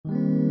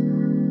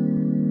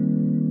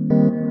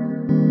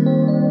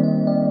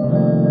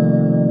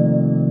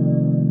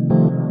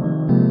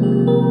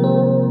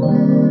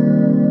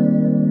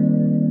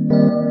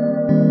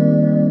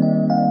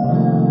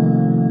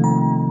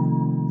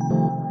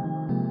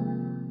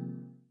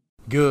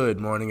Good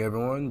morning,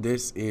 everyone.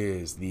 This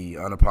is the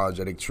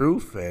Unapologetic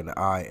Truth, and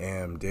I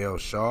am Dale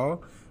Shaw.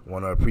 I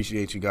want to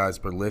appreciate you guys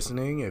for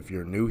listening. If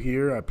you're new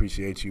here, I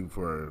appreciate you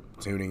for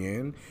tuning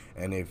in.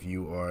 And if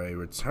you are a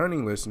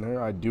returning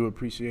listener, I do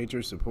appreciate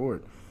your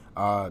support.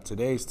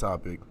 Today's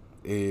topic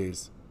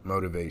is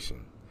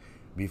motivation.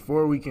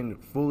 Before we can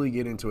fully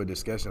get into a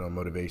discussion on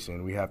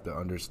motivation, we have to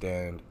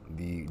understand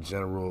the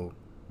general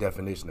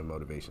definition of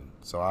motivation.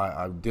 So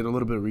I did a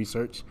little bit of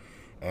research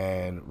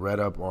and read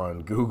up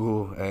on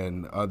Google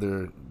and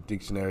other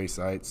dictionary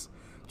sites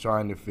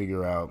trying to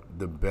figure out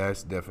the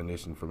best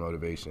definition for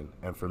motivation.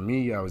 And for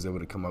me, I was able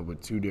to come up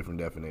with two different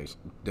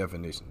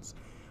definitions.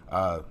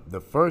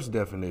 The first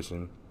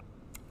definition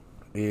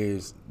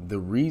is the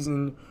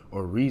reason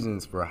or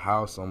reasons for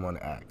how someone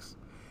acts.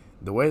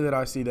 The way that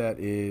I see that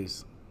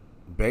is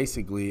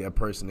basically a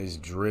person is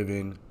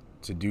driven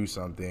to do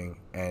something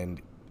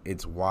and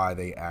it's why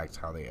they act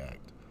how they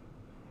act.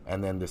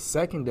 And then the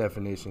second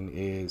definition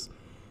is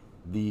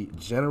the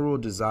general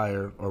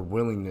desire or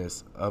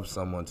willingness of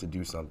someone to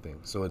do something.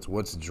 So it's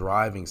what's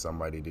driving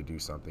somebody to do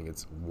something.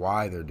 It's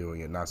why they're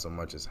doing it, not so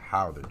much as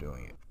how they're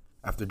doing it.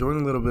 After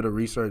doing a little bit of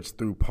research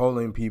through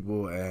polling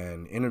people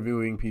and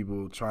interviewing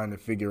people, trying to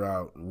figure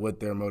out what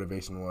their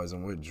motivation was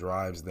and what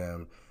drives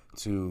them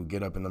to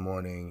get up in the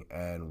morning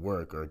and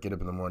work, or get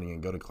up in the morning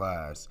and go to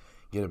class,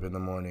 get up in the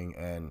morning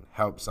and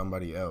help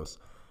somebody else,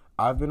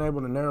 I've been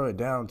able to narrow it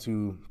down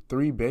to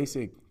three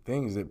basic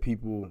things that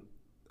people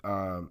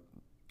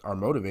are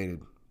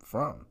motivated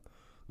from.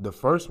 The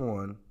first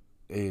one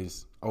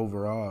is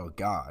overall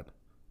God.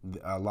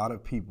 A lot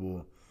of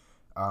people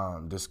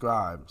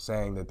describe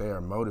saying that they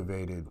are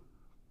motivated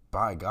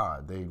by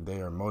God. They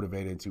are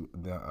motivated to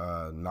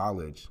the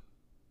knowledge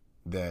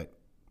that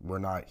we're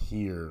not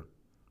here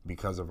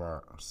because of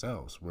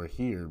ourselves. We're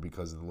here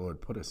because the Lord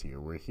put us here.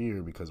 We're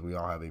here because we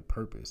all have a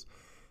purpose.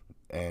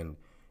 And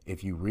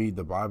if you read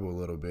the Bible a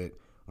little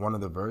bit, one of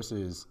the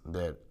verses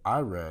that I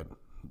read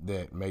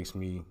that makes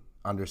me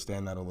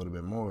understand that a little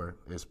bit more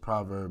is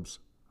Proverbs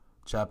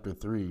chapter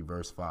 3,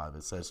 verse 5.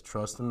 It says,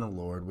 "Trust in the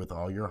Lord with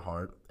all your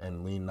heart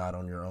and lean not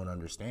on your own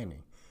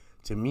understanding."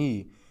 To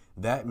me,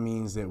 that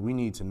means that we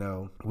need to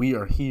know we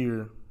are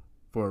here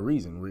for a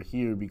reason. We're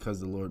here because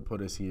the Lord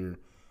put us here,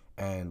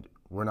 and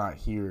we're not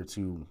here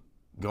to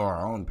go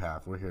our own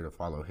path. We're here to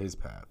follow his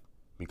path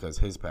because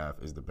his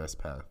path is the best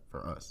path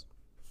for us.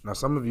 Now,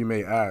 some of you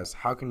may ask,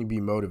 how can you be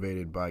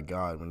motivated by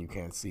God when you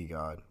can't see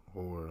God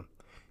or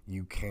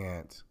you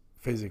can't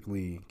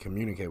physically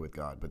communicate with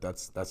God? But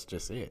that's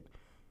just it.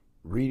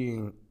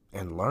 Reading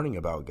and learning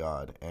about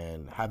God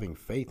and having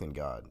faith in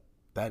God,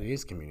 that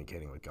is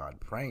communicating with God.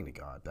 Praying to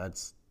God,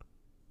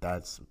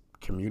 that's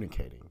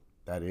communicating.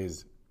 That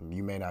is,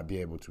 you may not be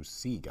able to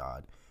see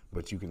God,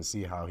 but you can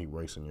see how he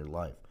works in your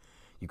life.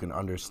 You can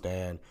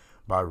understand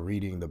by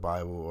reading the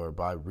Bible or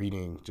by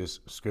reading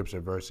just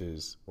scripture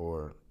verses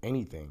or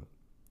anything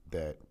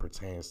that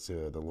pertains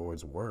to the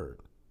Lord's word,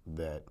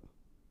 that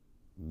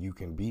you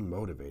can be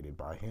motivated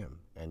by him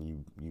and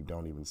you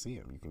don't even see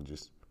him. You can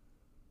just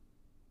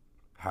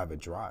have a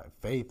drive.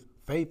 Faith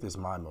is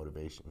my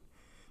motivation.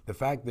 The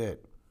fact that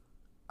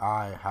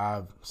I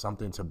have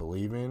something to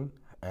believe in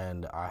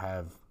and I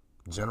have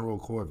general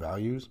core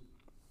values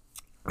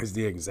is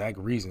the exact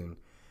reason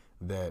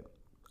that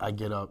I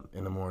get up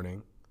in the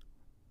morning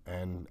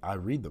and I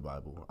read the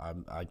Bible.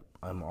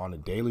 I'm on a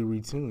daily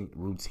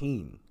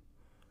routine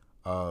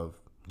of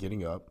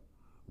getting up,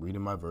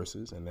 reading my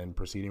verses, and then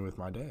proceeding with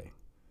my day.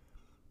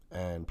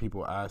 And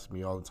people ask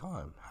me all the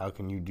time, how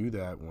can you do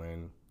that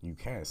when you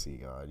can't see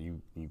God? You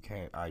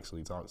can't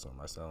actually talk to him.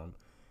 I tell him,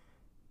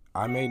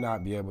 I may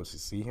not be able to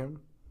see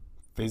him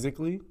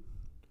physically,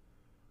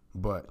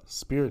 but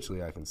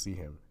spiritually I can see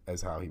him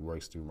as how he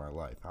works through my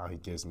life, how he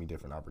gives me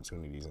different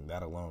opportunities. And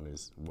that alone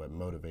is what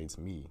motivates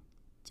me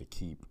to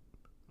keep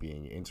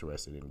being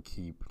interested and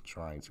keep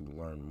trying to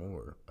learn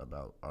more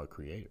about our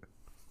Creator.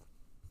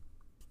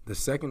 The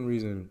second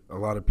reason a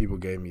lot of people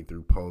gave me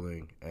through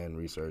polling and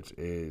research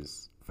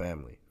is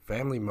family.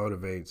 Family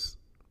motivates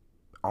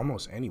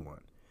almost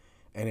anyone.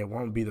 And it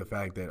won't be the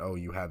fact that, oh,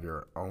 you have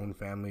your own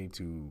family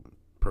to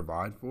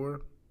provide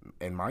for.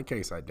 In my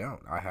case, I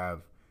don't. I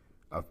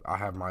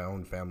have my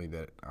own family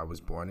that I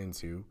was born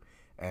into,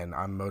 and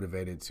I'm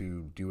motivated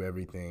to do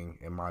everything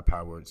in my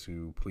power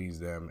to please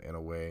them in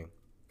a way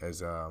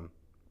as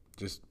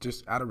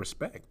just out of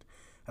respect.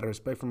 Out of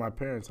respect for my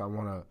parents,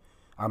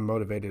 I'm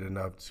motivated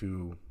enough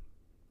to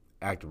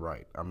act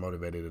right. I'm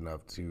motivated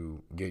enough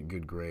to get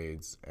good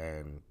grades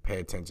and pay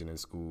attention in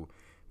school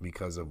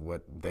because of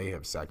what they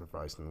have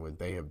sacrificed and what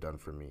they have done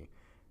for me.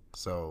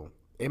 So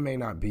it may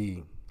not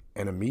be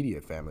an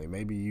immediate family.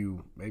 Maybe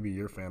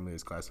your family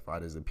is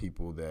classified as the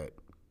people that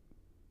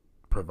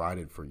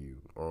provided for you,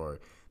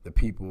 or the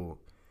people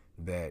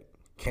that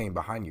came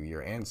behind you,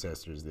 your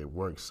ancestors that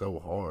worked so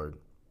hard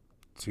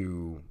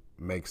to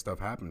make stuff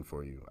happen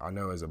for you. I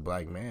know as a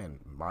black man,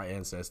 my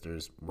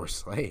ancestors were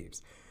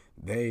slaves.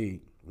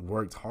 They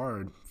worked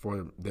hard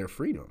for their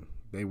freedom.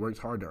 They worked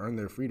hard to earn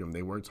their freedom.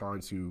 They worked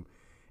hard to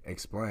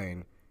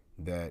explain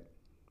that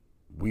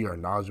we are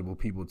knowledgeable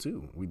people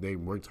too. They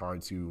worked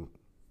hard to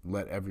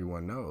let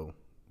everyone know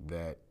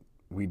that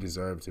we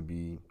deserve to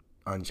be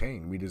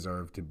unchained. We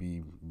deserve to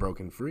be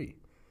broken free.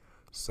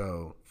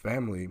 So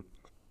family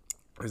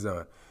is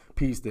a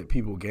piece that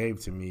people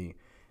gave to me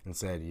and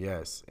said,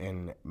 yes,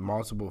 in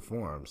multiple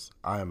forms,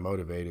 I am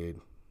motivated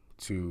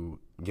to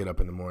get up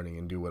in the morning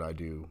and do what I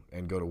do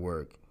and go to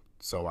work.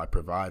 So I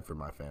provide for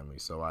my family.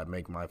 So I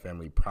make my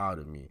family proud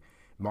of me.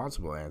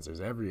 Multiple answers.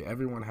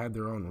 Everyone had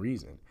their own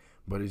reason.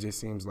 But it just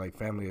seems like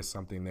family is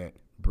something that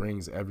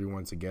brings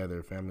everyone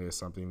together. Family is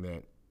something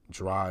that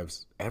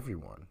drives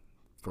everyone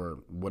for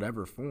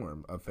whatever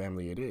form of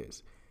family it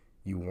is.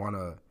 You want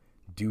to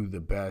do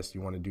the best.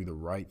 You want to do the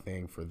right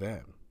thing for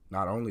them.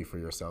 Not only for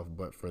yourself,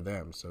 but for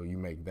them. So you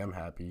make them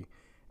happy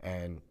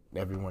and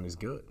everyone is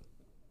good.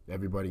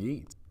 Everybody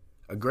eats.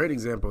 A great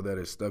example that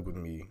has stuck with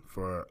me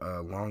for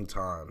a long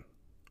time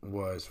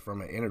was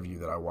from an interview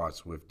that I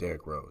watched with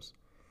Derrick Rose.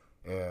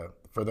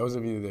 For those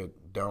of you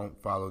that don't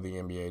follow the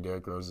NBA,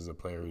 Derrick Rose is a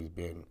player who's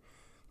been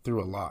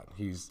through a lot.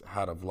 He's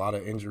had a lot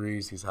of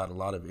injuries. He's had a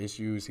lot of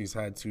issues. He's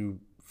had to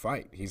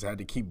fight. He's had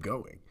to keep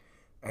going.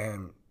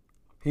 And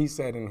he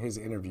said in his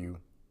interview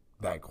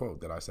that quote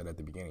that I said at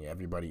the beginning,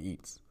 everybody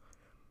eats.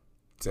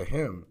 To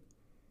him,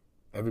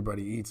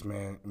 everybody eats,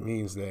 man,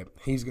 means that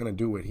he's going to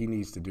do what he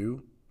needs to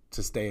do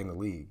to stay in the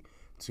league,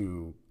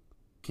 to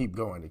keep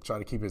going, to try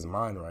to keep his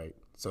mind right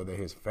so that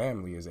his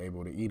family is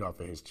able to eat off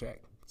of his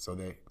check, so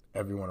that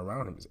everyone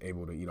around him is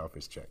able to eat off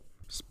his check.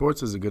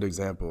 Sports is a good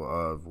example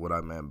of what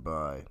I meant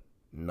by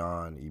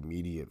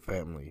non-immediate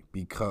family,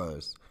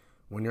 because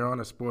when you're on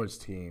a sports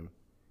team,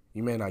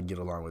 you may not get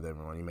along with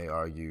everyone. You may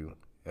argue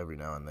every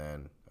now and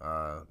then.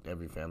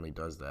 Every family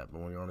does that.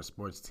 But when you're on a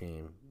sports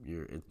team,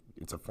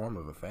 it's a form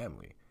of a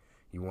family.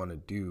 You want to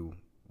do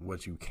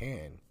what you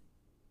can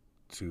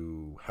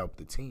to help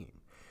the team.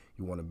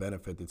 You want to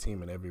benefit the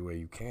team in every way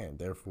you can.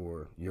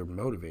 Therefore, you're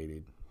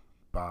motivated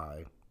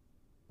by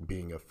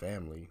being a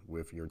family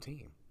with your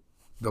team.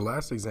 The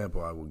last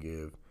example I will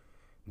give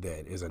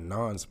that is a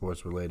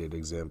non-sports related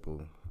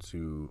example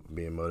to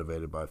being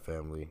motivated by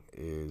family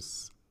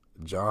is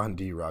John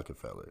D.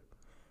 Rockefeller.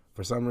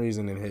 For some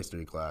reason in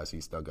history class,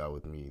 he stuck out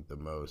with me the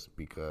most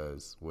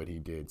because what he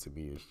did to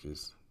me is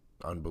just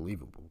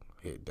unbelievable.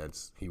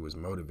 He was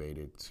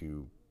motivated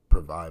to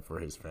provide for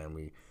his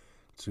family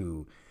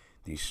to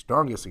the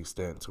strongest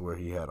extent to where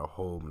he had a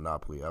whole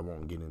monopoly. I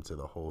won't get into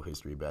the whole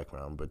history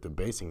background, but the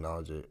basic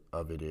knowledge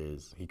of it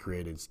is he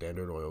created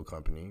Standard Oil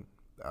Company.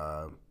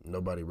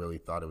 Nobody really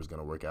thought it was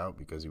going to work out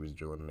because he was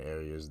drilling in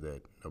areas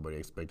that nobody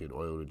expected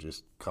oil to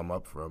just come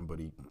up from, but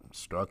he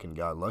struck and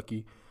got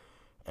lucky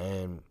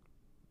and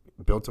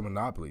built a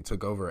monopoly,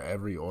 took over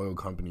every oil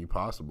company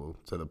possible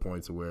to the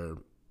point to where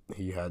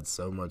he had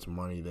so much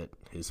money that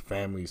his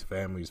families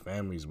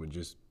would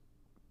just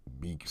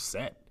be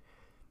set.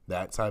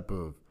 That type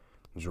of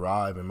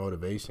drive and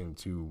motivation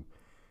to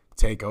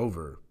take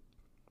over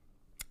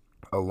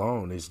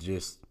alone is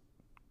just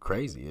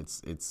crazy.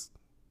 It's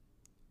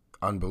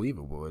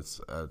unbelievable. It's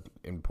an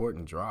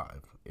important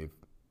drive. If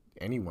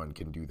anyone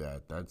can do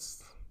that,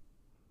 that's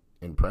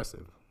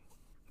impressive.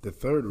 The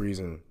third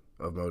reason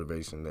of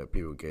motivation that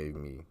people gave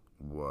me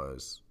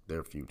was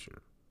their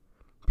future.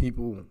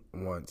 People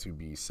want to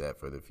be set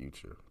for the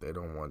future. They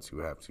don't want to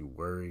have to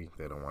worry.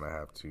 They don't want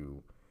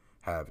to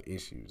have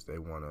issues. They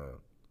want to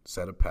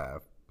set a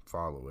path,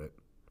 follow it,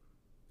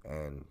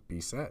 and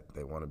be set.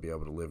 They want to be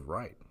able to live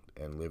right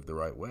and live the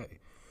right way.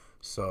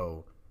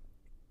 So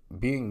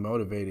being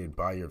motivated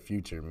by your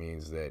future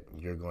means that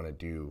you're going to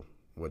do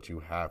what you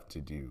have to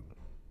do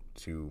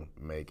to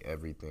make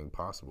everything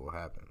possible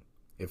happen.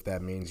 If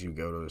that means you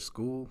go to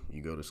school,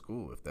 you go to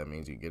school. If that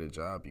means you get a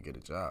job, you get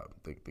a job.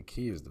 The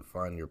key is to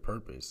find your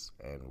purpose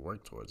and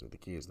work towards it. The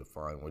key is to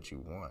find what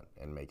you want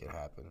and make it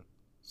happen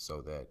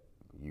so that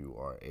you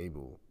are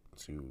able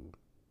to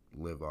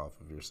live off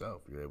of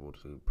yourself. You're able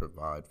to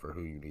provide for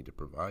who you need to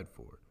provide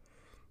for.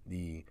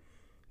 The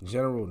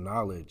general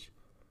knowledge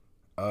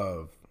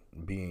of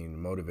being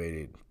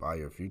motivated by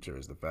your future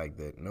is the fact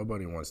that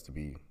nobody wants to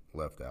be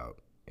left out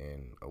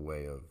in a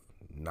way of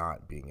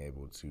not being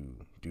able to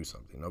do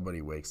something.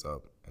 Nobody wakes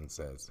up and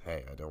says,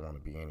 hey, I don't want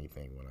to be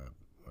anything when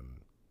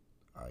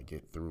I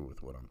get through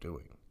with what I'm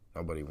doing.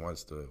 Nobody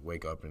wants to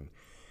wake up and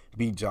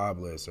be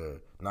jobless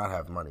or not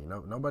have money.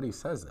 Nobody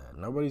says that.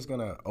 Nobody's going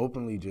to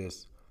openly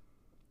just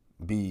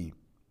be,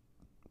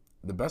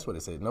 the best way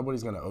to say it,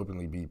 nobody's going to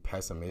openly be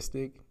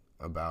pessimistic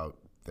about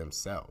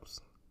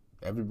themselves.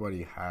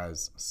 Everybody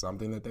has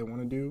something that they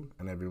want to do,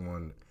 and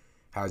everyone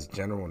has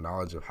general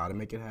knowledge of how to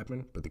make it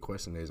happen. But the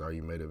question is, are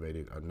you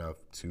motivated enough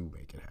to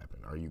make it happen?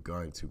 Are you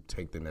going to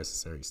take the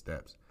necessary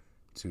steps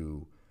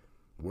to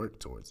work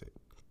towards it?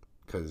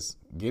 Because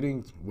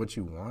getting what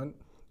you want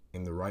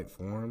in the right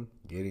form,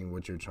 becoming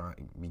what you're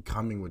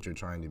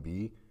trying to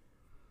be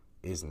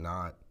is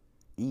not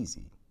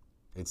easy.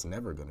 It's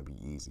never going to be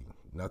easy.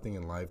 Nothing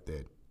in life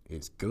that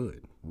is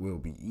good will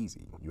be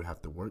easy. You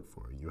have to work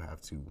for it. You have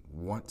to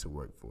want to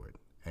work for it,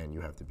 and you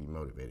have to be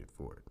motivated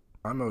for it.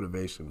 My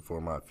motivation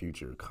for my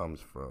future comes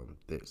from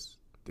this.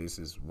 this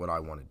is what I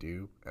want to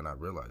do, and I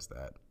realized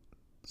that.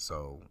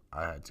 So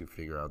I had to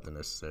figure out the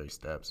necessary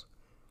steps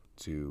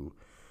to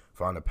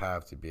find a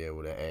path to be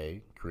able to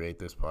A, create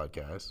this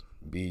podcast,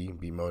 B,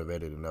 be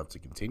motivated enough to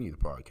continue the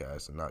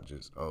podcast and not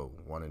just,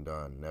 one and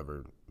done,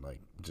 never like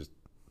just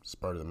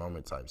spur of the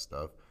moment type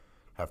stuff.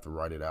 Have to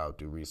write it out,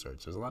 do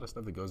research. There's a lot of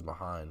stuff that goes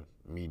behind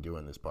me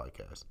doing this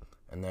podcast.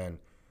 And then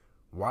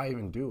why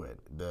even do it?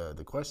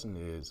 The question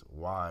is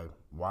why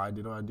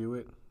did I do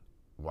it?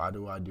 Why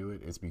do I do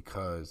it? It's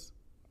because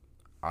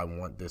I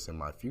want this in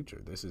my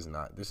future. This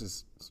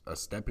is a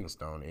stepping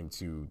stone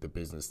into the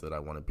business that I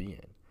want to be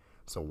in.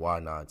 So why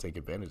not take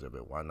advantage of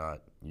it? Why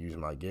not use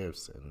my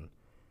gifts and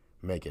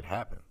make it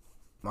happen?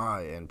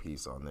 My end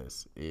piece on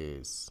this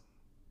is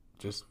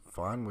just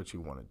find what you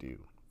want to do.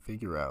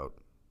 Figure out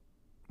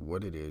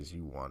what it is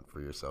you want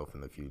for yourself in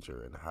the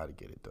future and how to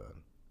get it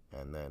done.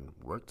 And then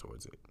work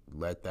towards it.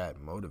 Let that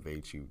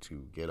motivate you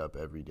to get up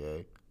every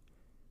day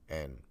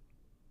and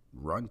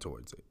run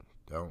towards it.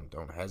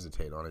 Don't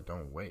hesitate on it.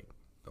 Don't wait.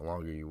 The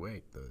longer you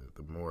wait,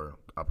 the more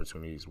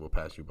opportunities will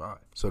pass you by.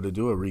 So to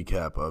do a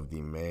recap of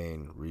the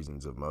main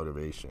reasons of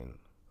motivation,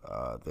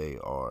 they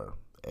are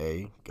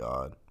A,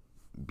 God,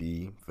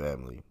 B,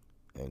 family,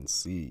 and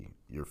C,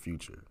 your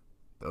future.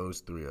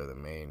 Those three are the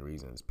main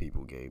reasons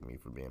people gave me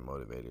for being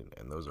motivated,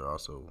 and those are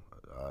also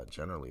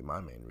generally my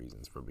main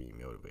reasons for being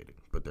motivated.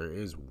 But there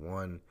is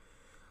one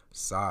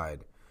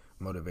side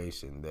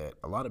motivation that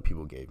a lot of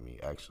people gave me,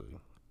 actually,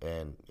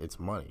 and it's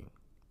money.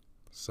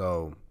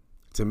 So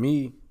to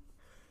me,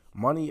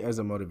 money as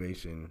a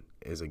motivation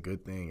is a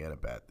good thing and a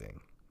bad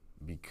thing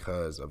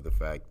because of the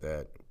fact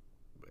that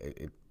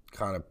it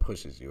kind of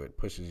pushes you. It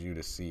pushes you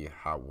to see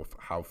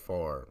how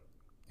far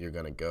you're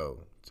going to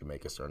go to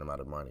make a certain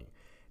amount of money.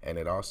 And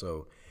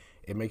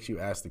it makes you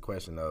ask the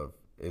question of,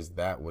 is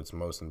that what's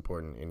most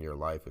important in your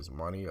life is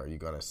money? Are you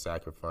going to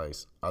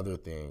sacrifice other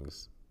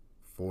things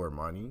for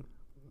money?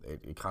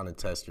 It kind of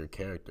tests your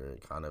character.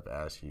 It kind of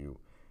asks you,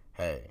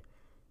 hey,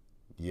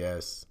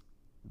 yes,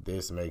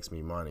 this makes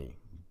me money,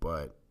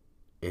 but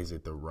is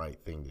it the right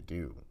thing to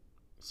do?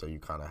 So you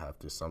kind of have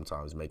to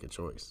sometimes make a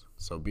choice.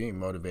 So being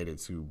motivated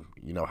to,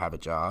 have a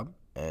job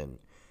and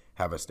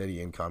have a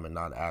steady income and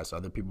not ask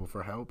other people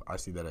for help, I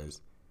see that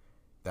as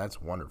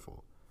that's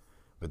wonderful.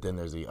 But then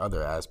there's the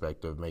other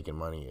aspect of making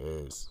money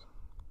is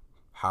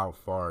how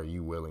far are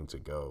you willing to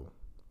go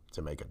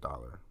to make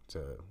 $1,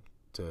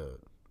 to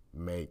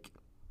make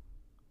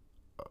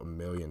 $1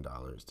 million,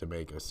 to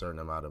make a certain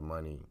amount of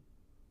money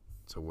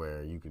to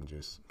where you can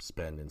just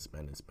spend and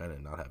spend and spend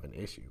and not have an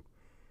issue.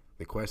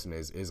 The question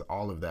is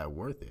all of that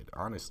worth it?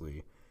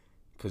 Honestly,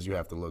 because you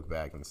have to look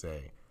back and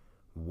say,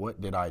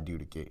 what did I do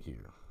to get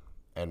here?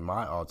 And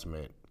my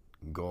ultimate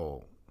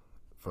goal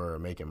for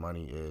making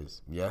money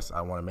is, yes,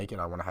 I want to make it.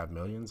 I want to have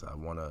millions. I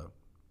want to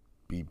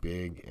be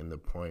big in the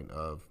point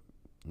of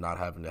not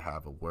having to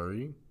have a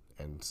worry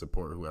and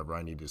support whoever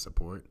I need to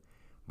support.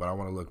 But I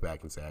want to look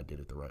back and say I did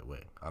it the right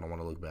way. I don't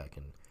want to look back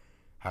and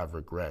have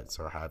regrets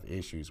or have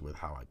issues with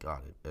how I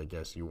got it. I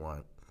guess you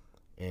want,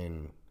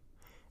 in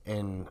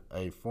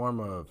a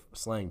form of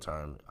slang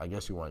term, I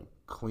guess you want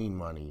clean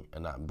money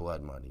and not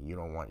blood money. You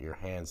don't want your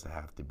hands to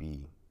have to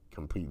be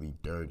completely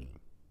dirty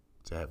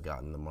to have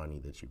gotten the money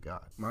that you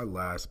got. My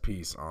last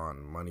piece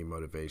on money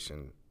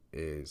motivation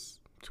is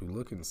to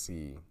look and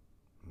see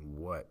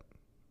what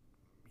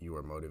you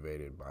are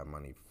motivated by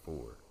money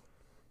for.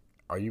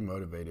 Are you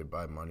motivated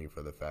by money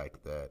for the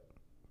fact that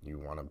you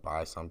want to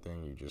buy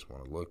something, you just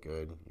want to look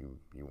good,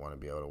 you want to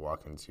be able to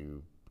walk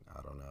into,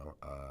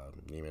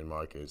 Neiman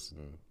Marcus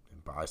and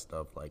buy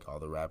stuff like all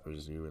the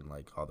rappers do and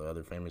like all the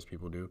other famous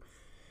people do?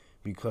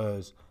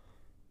 Because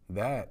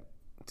that,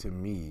 to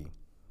me,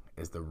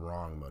 is the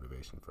wrong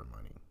motivation for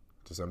money.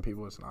 To some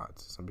people, it's not.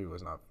 To some people,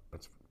 it's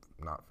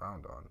not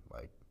frowned on.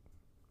 Like,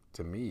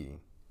 to me,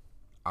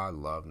 I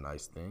love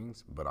nice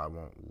things, but I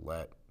won't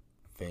let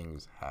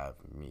things have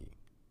me.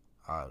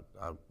 I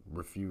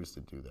refuse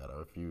to do that. I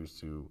refuse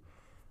to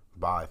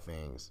buy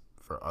things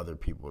for other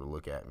people to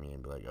look at me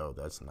and be like, oh,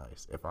 that's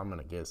nice. If I'm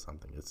going to get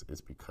something, it's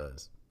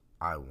because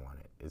I want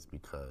it. It's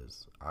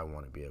because I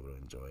want to be able to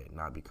enjoy it,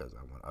 not because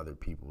I want other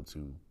people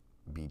to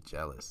be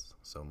jealous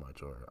so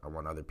much, or I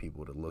want other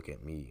people to look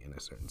at me in a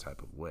certain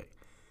type of way.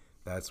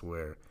 That's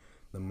where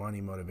the money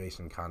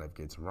motivation kind of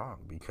gets wrong,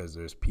 because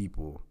there's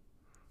people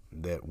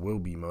that will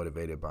be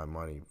motivated by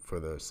money for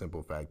the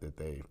simple fact that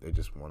they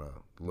just want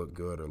to look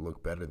good or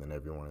look better than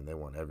everyone, and they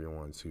want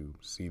everyone to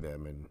see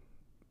them and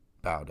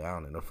bow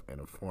down in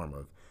a form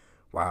of,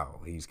 wow,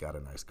 he's got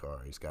a nice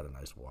car, he's got a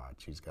nice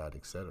watch, he's got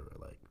etc.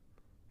 Like,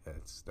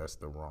 that's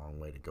the wrong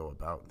way to go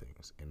about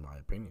things, in my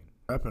opinion.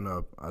 Wrapping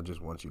up, I just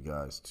want you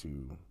guys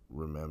to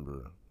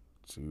remember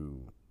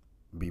to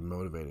be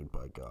motivated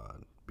by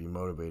God. Be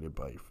motivated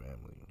by your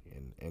family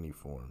in any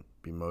form.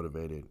 Be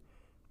motivated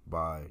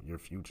by your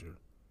future.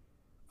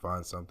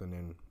 Find something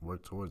and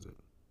work towards it.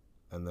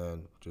 And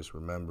then just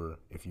remember,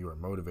 if you are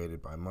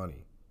motivated by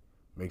money,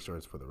 make sure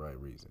it's for the right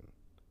reason.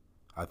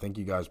 I thank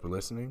you guys for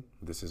listening.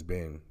 This has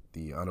been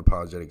the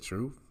Unapologetic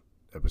Truth,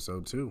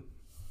 episode 2.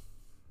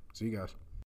 See you guys.